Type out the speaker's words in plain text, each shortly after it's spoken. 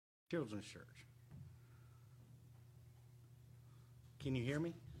Children's Church. Can you hear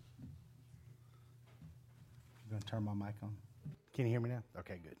me? I'm going to turn my mic on. Can you hear me now?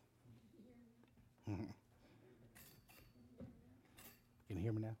 Okay, good. Can you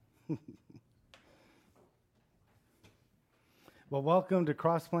hear me now? Well, welcome to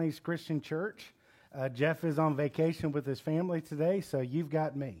Cross Plains Christian Church. Jeff is on vacation with his family today, so you've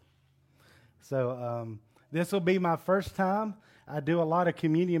got me. So this will be my first time. I do a lot of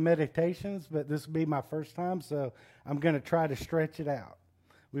communion meditations, but this will be my first time, so I'm going to try to stretch it out.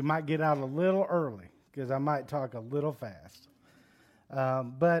 We might get out a little early because I might talk a little fast.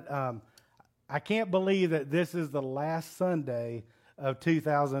 But I can't believe that this is the last Sunday of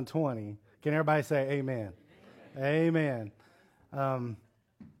 2020. Can everybody say amen? Amen.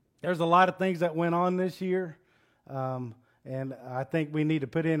 There's a lot of things that went on this year, and I think we need to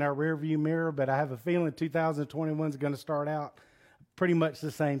put in our rearview mirror, but I have a feeling 2021 is going to start out pretty much the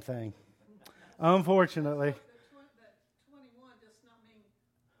same thing, unfortunately. That 21 does not mean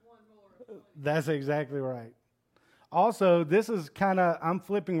one more. That's exactly right. Also, this is kind of, I'm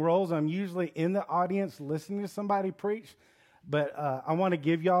flipping roles. I'm usually in the audience listening to somebody preach, but I want to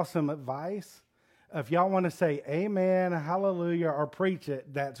give y'all some advice. If y'all want to say amen, hallelujah, or preach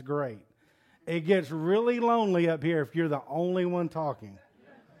it, that's great. It gets really lonely up here if you're the only one talking.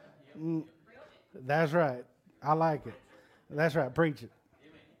 That's right. I like it. That's right. Preach it.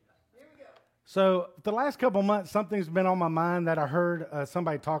 So the last couple months, something's been on my mind that I heard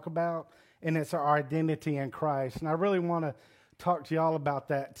somebody talk about, and it's our identity in Christ. And I really want to talk to y'all about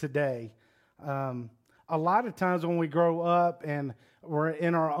that today. A lot of times when we grow up and we're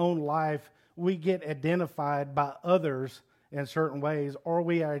in our own life, we get identified by others in certain ways, or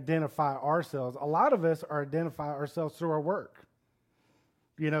we identify ourselves. A lot of us identify ourselves through our work.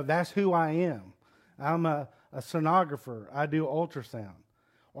 You know, that's who I am. I'm a sonographer. I do ultrasound.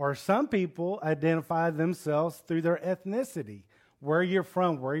 Or some people identify themselves through their ethnicity, where you're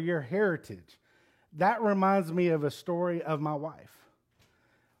from, where your heritage. That reminds me of a story of my wife.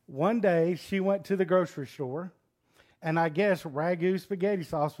 One day, she went to the grocery store, and I guess Ragu spaghetti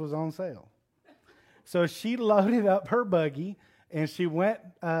sauce was on sale. So she loaded up her buggy, and she went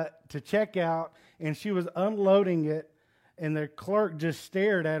to check out, and she was unloading it, and the clerk just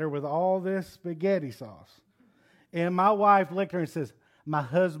stared at her with all this spaghetti sauce. And my wife looked at her and says, "My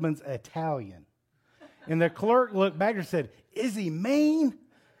husband's Italian." And the clerk looked back and said, "Is he mean?"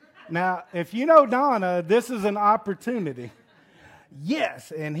 Now, if you know Donna, this is an opportunity.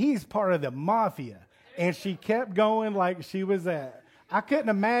 Yes, and he's part of the mafia. And she kept going like she was that. I couldn't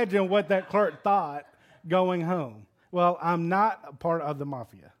imagine what that clerk thought going home. Well, I'm not a part of the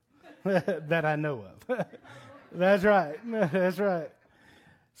mafia that I know of. That's right. That's right.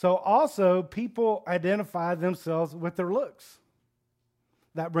 So also, people identify themselves with their looks.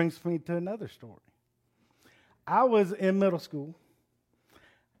 That brings me to another story. I was in middle school,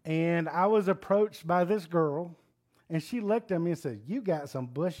 and I was approached by this girl, and she looked at me and said, "You got some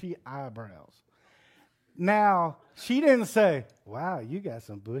bushy eyebrows." Now, she didn't say, "Wow, you got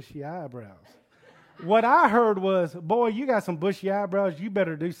some bushy eyebrows." What I heard was, "Boy, you got some bushy eyebrows. You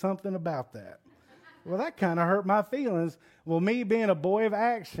better do something about that." Well, that kind of hurt my feelings. Well, me being a boy of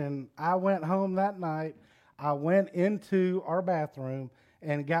action, I went home that night. I went into our bathroom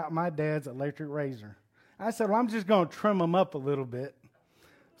and got my dad's electric razor. I said, "Well, I'm just going to trim them up a little bit."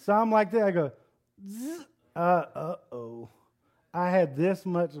 So I'm like that. I go, zzz, uh-oh. I had this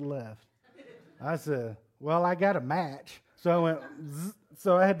much left. I said, "Well, I got a match." So I went, zzz.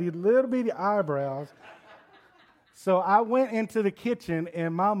 So I had these little bitty eyebrows. So I went into the kitchen,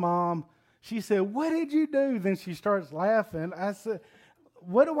 and my mom, she said, "What did you do?" Then she starts laughing. I said,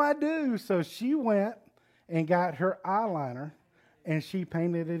 "What do I do?" So she went and got her eyeliner, and she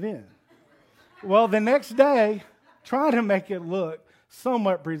painted it in. Well, the next day, trying to make it look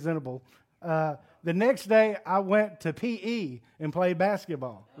somewhat presentable, the next day I went to PE and played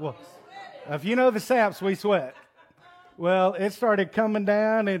basketball. Well, if you know the Saps, we sweat. Well, it started coming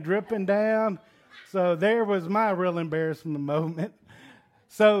down and dripping down. So there was my real embarrassment moment.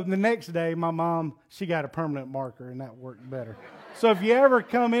 So the next day, my mom, she got a permanent marker, and that worked better. So if you ever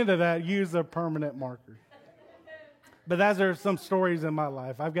come into that, use a permanent marker. But those are some stories in my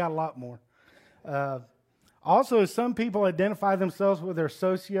life. I've got a lot more. Also, some people identify themselves with their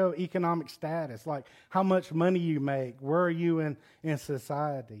socioeconomic status, like how much money you make, where are you in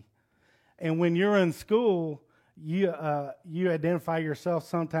society. And when you're in school, you identify yourself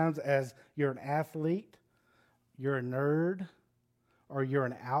sometimes as you're an athlete, you're a nerd, or you're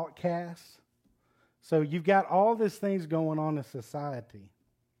an outcast. So you've got all these things going on in society.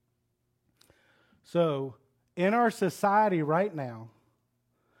 So in our society right now,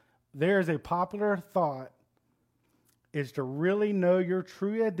 There is a popular thought is to really know your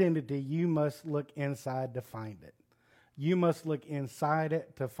true identity, you must look inside to find it. You must look inside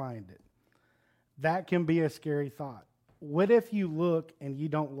it to find it. That can be a scary thought. What if you look and you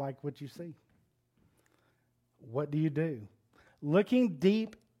don't like what you see? What do? Looking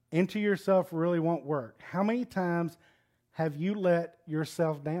deep into yourself really won't work. How many times have you let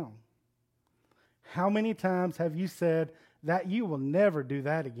yourself down? How many times have you said that you will never do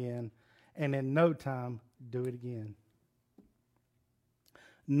that again, and in no time do it again?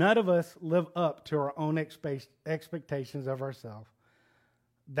 None of us live up to our own expectations of ourselves.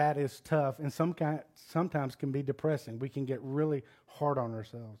 That is tough and sometimes can be depressing. We can get really hard on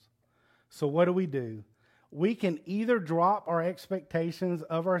ourselves. So what do? We can either drop our expectations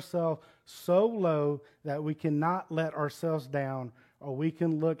of ourselves so low that we cannot let ourselves down, or we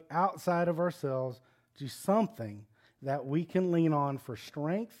can look outside of ourselves to something that we can lean on for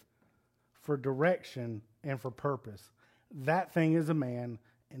strength, for direction, and for purpose. That thing is a man,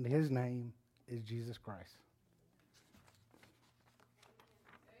 and his name is Jesus Christ.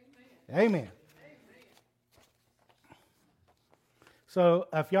 Amen. So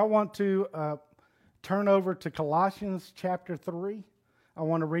if y'all want to turn over to Colossians chapter 3, I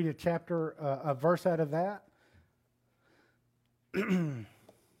want to read a verse out of that. And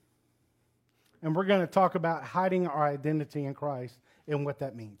we're going to talk about hiding our identity in Christ and what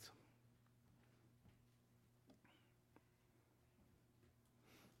that means.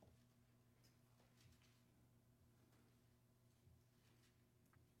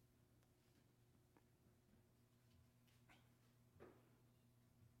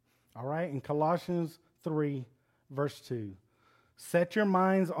 All right, in Colossians 3, verse 2. Set your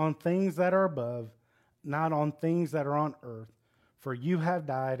minds on things that are above, not on things that are on earth. For you have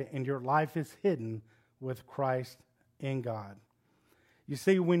died, and your life is hidden with Christ in God. You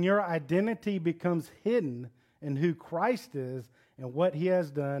see, when your identity becomes hidden in who Christ is and what he has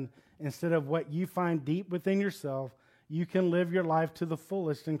done, instead of what you find deep within yourself, you can live your life to the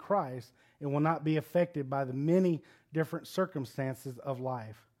fullest in Christ and will not be affected by the many different circumstances of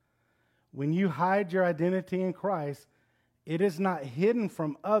life. When you hide your identity in Christ, it is not hidden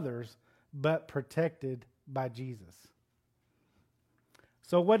from others, but protected by Jesus.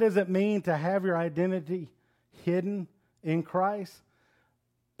 So what does it mean to have your identity hidden in Christ?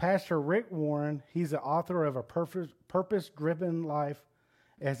 Pastor Rick Warren, he's the author of A Purpose-Driven Life,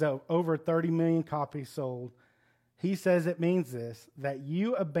 has over 30 million copies sold. He says it means this, that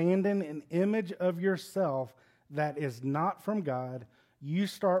you abandon an image of yourself that is not from God. You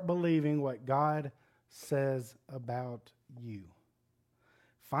start believing what God says about you.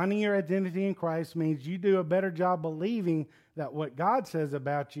 Finding your identity in Christ means you do a better job believing that what God says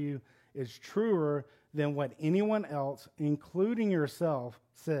about you is truer than what anyone else, including yourself,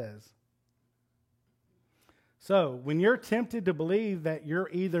 says. So, when you're tempted to believe that you're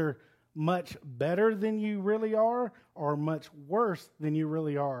either much better than you really are or much worse than you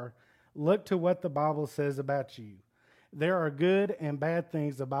really are, look to what the Bible says about you. There are good and bad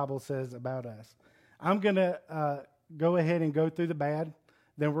things the Bible says about us. I'm going to go ahead and go through the bad,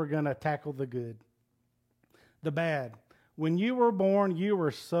 then we're going to tackle the good. The bad. When you were born, you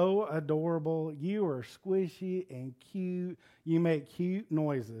were so adorable. You were squishy and cute. You make cute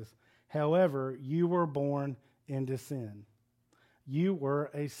noises. However, you were born into sin. You were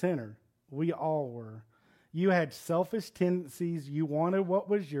a sinner. We all were. You had selfish tendencies. You wanted what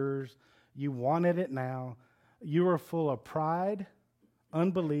was yours. You wanted it now. You were full of pride,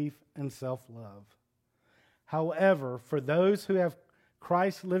 unbelief, and self-love. However, for those who have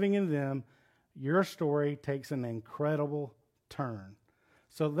Christ living in them, your story takes an incredible turn.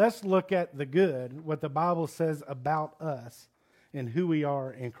 So let's look at the good, what the Bible says about us and who we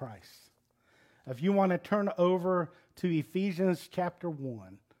are in Christ. If you want to turn over to Ephesians chapter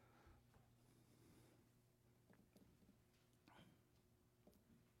 1.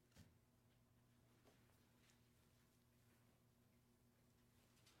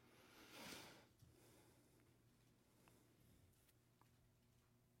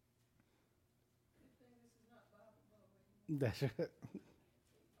 That's it.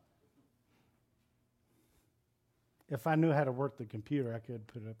 If I knew how to work the computer, I could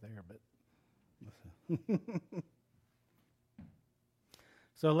put it up there, but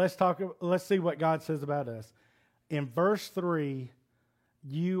so let's see what God says about us. In verse 3,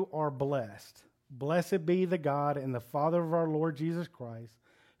 you are blessed. Blessed be the God and the Father of our Lord Jesus Christ,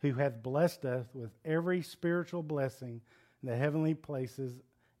 who hath blessed us with every spiritual blessing in the heavenly places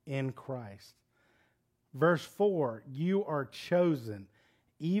in Christ. Verse 4, you are chosen,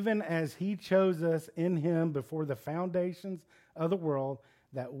 even as he chose us in him before the foundations of the world,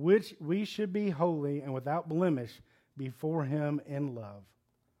 that which we should be holy and without blemish before him in love.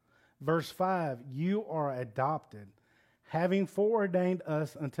 Verse 5, you are adopted, having foreordained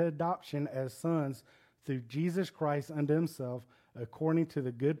us unto adoption as sons through Jesus Christ unto himself, according to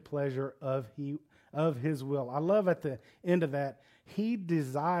the good pleasure of his will. I love at the end of that, he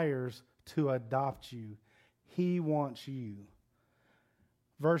desires to adopt you. He wants you.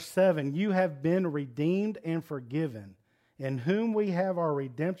 Verse 7, you have been redeemed and forgiven, in whom we have our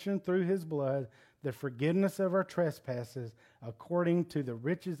redemption through his blood, the forgiveness of our trespasses, according to the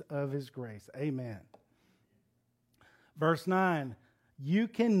riches of his grace. Amen. Verse 9, you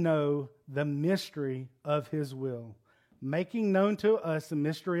can know the mystery of his will, making known to us the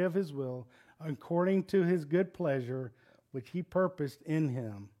mystery of his will, according to his good pleasure, which he purposed in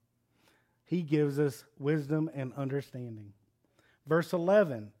him. He gives us wisdom and understanding. Verse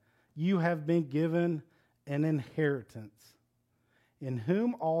 11, you have been given an inheritance, in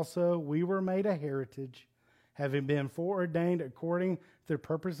whom also we were made a heritage, having been foreordained according to the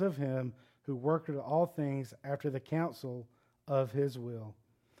purpose of him who worked all things after the counsel of his will.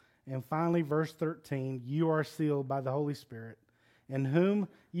 And finally, verse 13, you are sealed by the Holy Spirit, in whom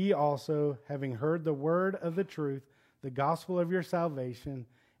ye also, having heard the word of the truth, the gospel of your salvation,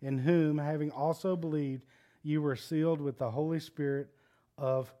 in whom, having also believed, you were sealed with the Holy Spirit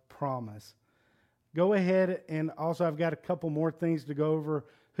of promise. Go ahead, and also I've got a couple more things to go over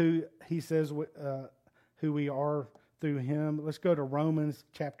who he says who we are through him. Let's go to Romans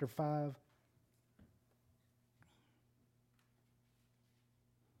chapter 5.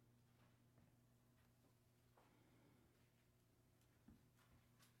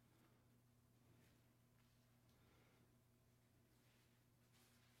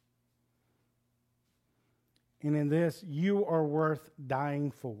 And in this, you are worth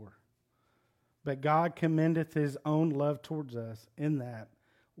dying for. But God commendeth his own love towards us, in that,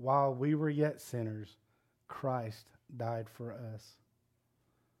 while we were yet sinners, Christ died for us.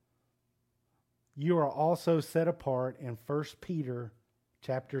 You are also set apart in 1 Peter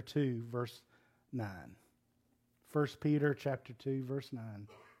chapter 2, verse 9. 1 Peter chapter 2, verse 9.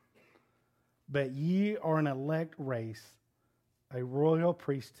 But ye are an elect race, a royal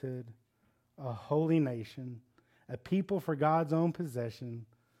priesthood, a holy nation, a people for God's own possession,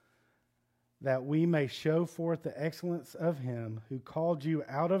 that we may show forth the excellence of him who called you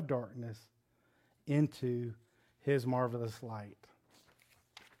out of darkness into his marvelous light.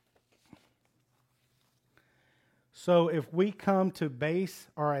 So if we come to base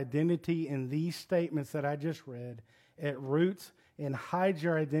our identity in these statements that I just read, it roots and hides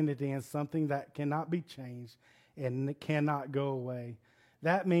your identity in something that cannot be changed and cannot go away.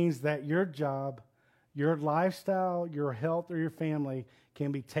 That means that your job, your lifestyle, your health, or your family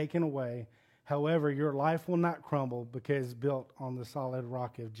can be taken away. However, your life will not crumble because it's built on the solid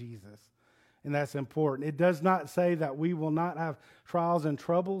rock of Jesus. And that's important. It does not say that we will not have trials and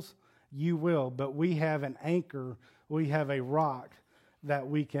troubles. You will, but we have an anchor. We have a rock that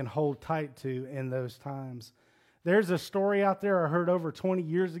we can hold tight to in those times. There's a story out there I heard over 20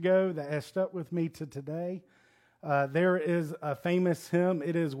 years ago that has stuck with me to today. There is a famous hymn,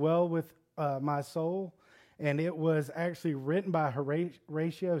 It Is Well With My Soul, and it was actually written by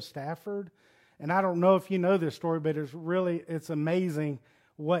Horatio Stafford. And I don't know if you know this story, but it's amazing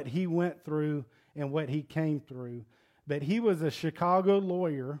what he went through and what he came through. But he was a Chicago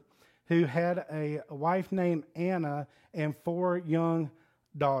lawyer who had a wife named Anna and 4 young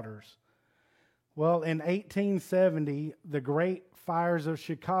daughters. Well, in 1870, the great fires of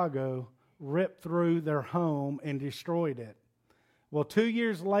Chicago ripped through their home and destroyed it. Well, 2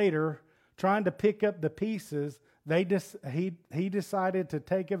 years later, trying to pick up the pieces, he decided to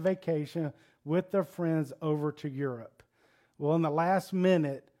take a vacation with their friends over to Europe. Well, in the last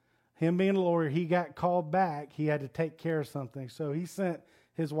minute, him being a lawyer, he got called back. He had to take care of something. So he sent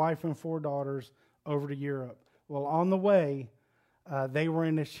his wife and 4 daughters over to Europe. Well, on the way, they were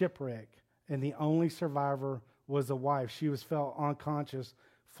in a shipwreck, and the only survivor was the wife. She was felt unconscious,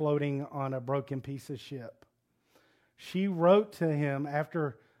 floating on a broken piece of ship. She wrote to him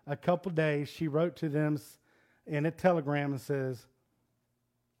after a couple days. She wrote to them in a telegram and says,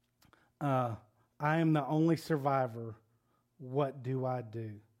 I am the only survivor. What do I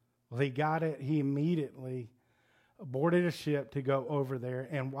do? Well, he got it. He immediately boarded a ship to go over there.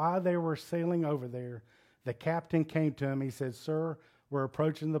 And while they were sailing over there, the captain came to him. He said, "Sir, we're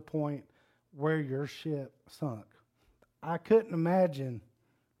approaching the point where your ship sunk." I couldn't imagine.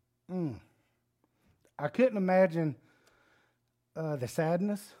 I couldn't imagine the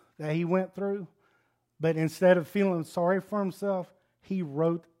sadness that he went through. But instead of feeling sorry for himself, he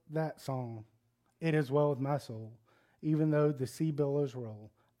wrote that song, "It Is Well With My Soul." even though the sea billows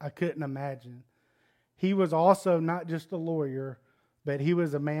roll. I couldn't imagine. He was also not just a lawyer, but he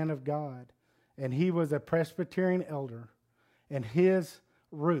was a man of God. And he was a Presbyterian elder. And his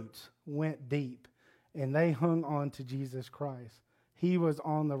roots went deep. And they hung on to Jesus Christ. He was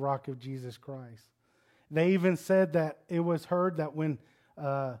on the rock of Jesus Christ. They even said that it was heard that when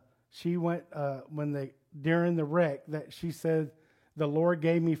she went, during the wreck, that she said, "The Lord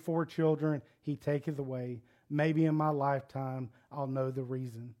gave me 4 children, He taketh away. Maybe in my lifetime I'll know the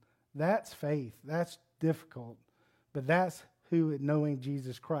reason." That's faith. That's difficult. But that's who knowing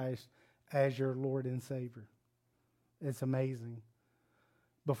Jesus Christ as your Lord and Savior. It's amazing.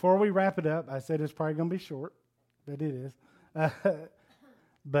 Before we wrap it up, I said it's probably going to be short, but it is.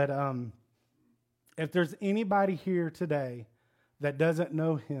 But if there's anybody here today that doesn't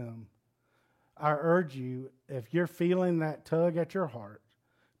know Him, I urge you, if you're feeling that tug at your heart,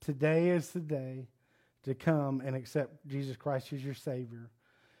 today is the day to come and accept Jesus Christ as your Savior.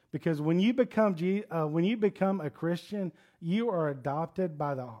 Because when you become a Christian, you are adopted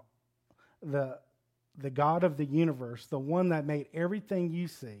by the God of the universe, the one that made everything you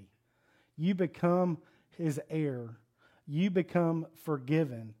see. You become His heir. You become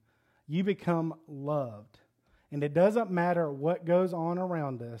forgiven. You become loved. And it doesn't matter what goes on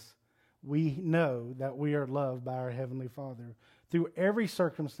around us, we know that we are loved by our Heavenly Father through every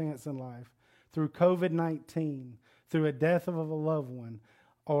circumstance in life, through COVID-19, through a death of a loved one,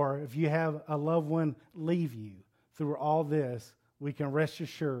 or if you have a loved one leave you. Through all this, we can rest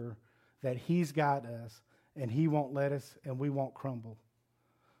assured that He's got us and He won't let us and we won't crumble.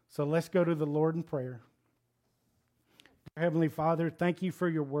 So let's go to the Lord in prayer. Heavenly Father, thank You for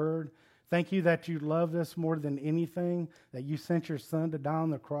Your word. Thank You that You loved us more than anything, that You sent Your Son to die on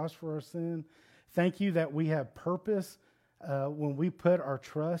the cross for our sin. Thank You that we have purpose when we put our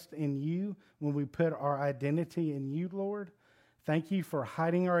trust in You, when we put our identity in You, Lord. Thank You for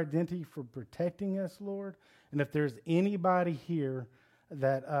hiding our identity, for protecting us, Lord. And if there's anybody here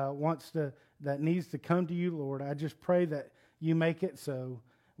that that needs to come to You, Lord, I just pray that You make it so.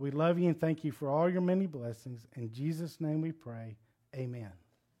 We love You and thank You for all Your many blessings. In Jesus' name we pray. Amen.